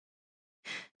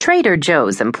Trader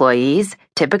Joe's employees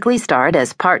typically start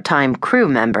as part-time crew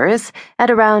members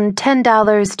at around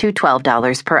 $10 to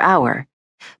 $12 per hour,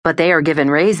 but they are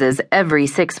given raises every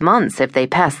 6 months if they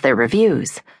pass their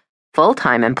reviews.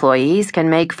 Full-time employees can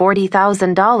make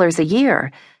 $40,000 a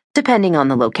year, depending on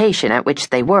the location at which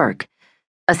they work.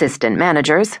 Assistant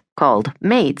managers, called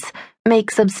mates, make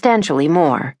substantially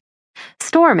more.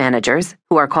 Store managers,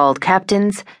 who are called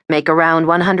captains, make around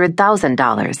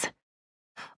 $100,000.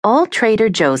 All Trader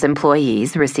Joe's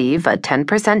employees receive a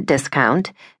 10%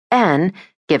 discount, and,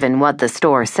 given what the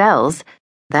store sells,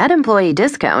 that employee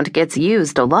discount gets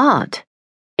used a lot.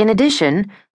 In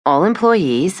addition, all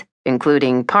employees,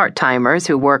 including part-timers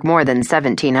who work more than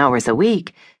 17 hours a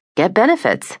week, get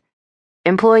benefits.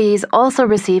 Employees also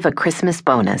receive a Christmas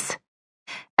bonus.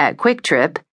 At Quick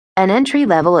Trip, an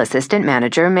entry-level assistant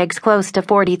manager makes close to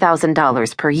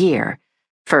 $40,000 per year.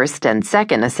 First and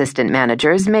second assistant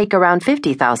managers make around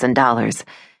 $50,000,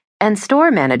 and store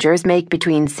managers make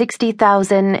between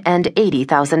 $60,000 and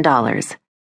 $80,000.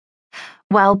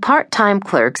 While part-time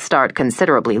clerks start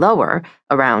considerably lower,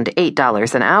 around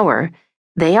 $8 an hour,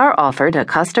 they are offered a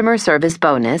customer service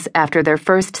bonus after their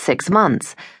first 6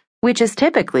 months, which is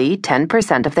typically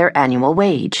 10% of their annual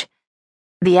wage.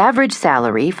 The average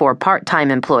salary for part-time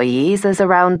employees is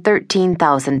around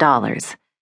 $13,000.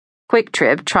 Quick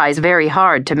Trip tries very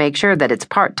hard to make sure that its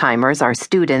part-timers are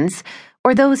students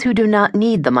or those who do not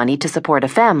need the money to support a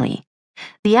family.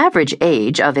 The average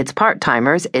age of its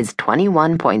part-timers is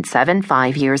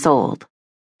 21.75 years old.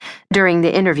 During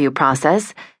the interview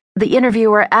process, the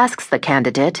interviewer asks the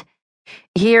candidate,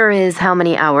 "Here is how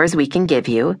many hours we can give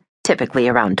you, typically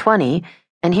around 20,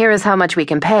 and here is how much we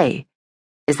can pay.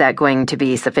 Is that going to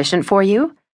be sufficient for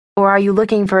you? Or are you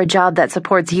looking for a job that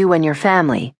supports you and your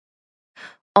family?"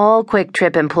 All Quick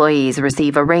Trip employees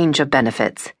receive a range of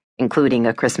benefits, including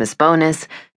a Christmas bonus,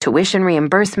 tuition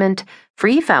reimbursement,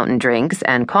 free fountain drinks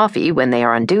and coffee when they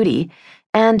are on duty,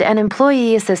 and an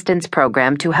employee assistance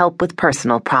program to help with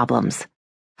personal problems.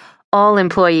 All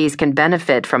employees can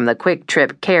benefit from the Quick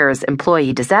Trip Cares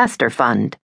Employee Disaster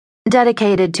Fund,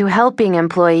 dedicated to helping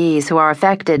employees who are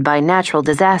affected by natural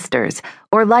disasters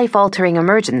or life-altering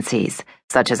emergencies,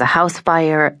 such as a house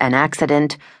fire, an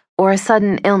accident, or a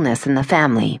sudden illness in the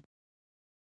family.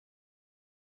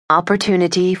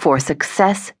 Opportunity for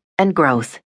success and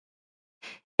growth.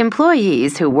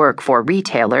 Employees who work for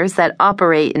retailers that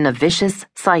operate in a vicious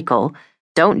cycle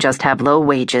don't just have low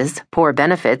wages, poor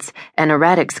benefits, and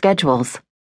erratic schedules.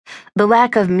 The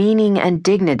lack of meaning and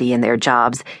dignity in their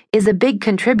jobs is a big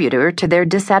contributor to their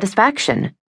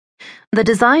dissatisfaction. The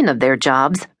design of their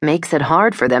jobs makes it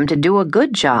hard for them to do a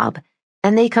good job,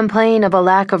 and they complain of a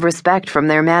lack of respect from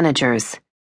their managers.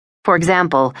 For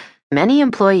example, many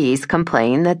employees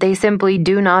complain that they simply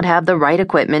do not have the right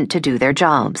equipment to do their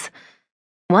jobs.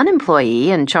 One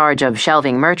employee in charge of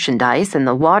shelving merchandise in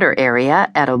the water area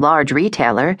at a large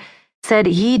retailer said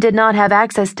he did not have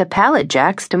access to pallet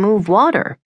jacks to move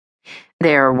water.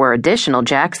 There were additional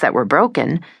jacks that were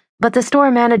broken, but the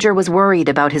store manager was worried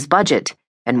about his budget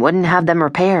and wouldn't have them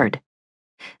repaired.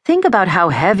 Think about how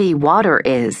heavy water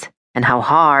is and how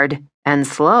hard and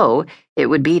slow it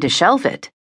would be to shelve it.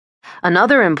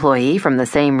 Another employee from the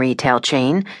same retail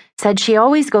chain said she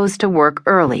always goes to work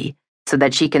early so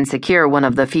that she can secure one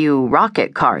of the few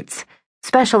rocket carts,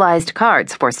 specialized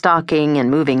carts for stocking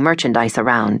and moving merchandise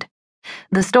around.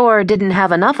 The store didn't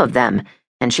have enough of them,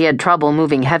 and she had trouble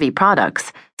moving heavy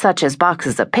products, such as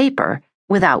boxes of paper,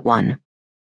 without one.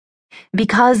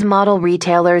 Because model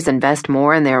retailers invest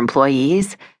more in their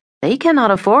employees, they cannot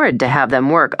afford to have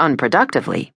them work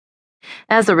unproductively.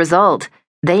 As a result,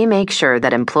 they make sure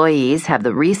that employees have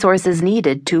the resources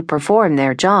needed to perform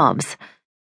their jobs.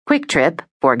 Quick Trip,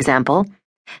 for example,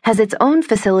 has its own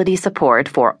facility support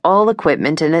for all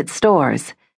equipment in its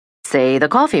stores. Say the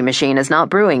coffee machine is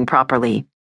not brewing properly.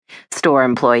 Store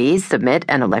employees submit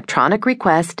an electronic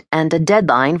request and a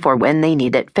deadline for when they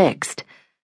need it fixed.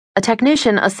 A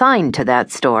technician assigned to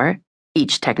that store,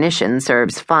 each technician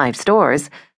serves 5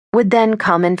 stores, would then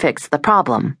come and fix the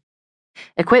problem.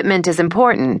 Equipment is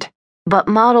important, but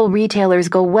model retailers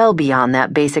go well beyond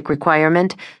that basic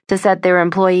requirement to set their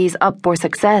employees up for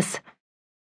success.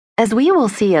 As we will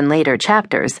see in later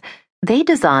chapters, they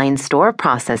design store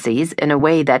processes in a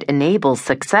way that enables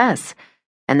success,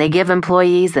 and they give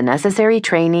employees the necessary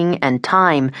training and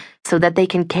time so that they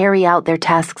can carry out their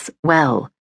tasks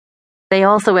well. They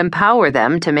also empower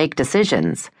them to make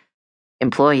decisions.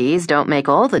 Employees don't make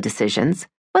all the decisions,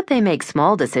 but they make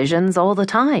small decisions all the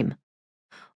time.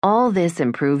 All this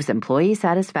improves employee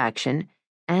satisfaction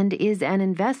and is an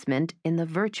investment in the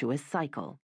virtuous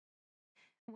cycle.